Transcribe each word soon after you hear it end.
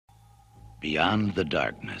Beyond the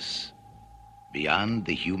darkness, beyond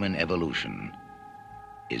the human evolution,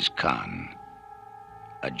 is Khan,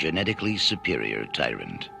 a genetically superior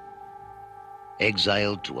tyrant,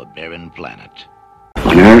 exiled to a barren planet.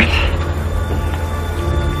 On Earth,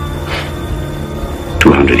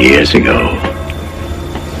 200 years ago,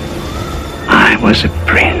 I was a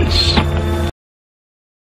prince.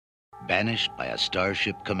 Banished by a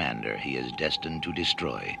starship commander he is destined to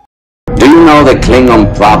destroy. Do you know the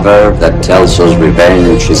Klingon proverb that tells us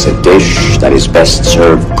revenge is a dish that is best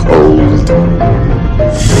served cold?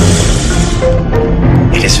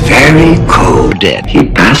 It is very cold. Dead. He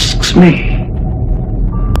tasks me.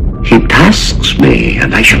 He tasks me,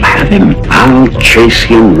 and I shall have him. I'll chase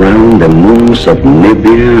him round the moons of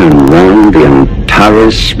Nibia and round the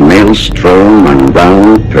Antares maelstrom and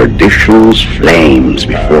round perdition's flames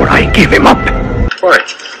before I give him up.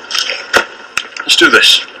 Right. Let's do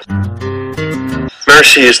this.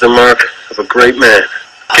 Mercy is the mark of a great man.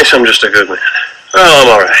 Guess I'm just a good man. Well,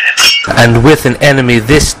 I'm alright. And with an enemy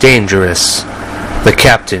this dangerous, the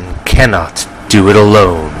captain cannot do it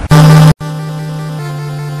alone.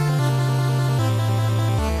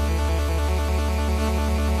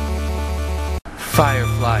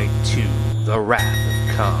 Firefly 2: The Wrath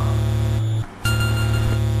of Khan.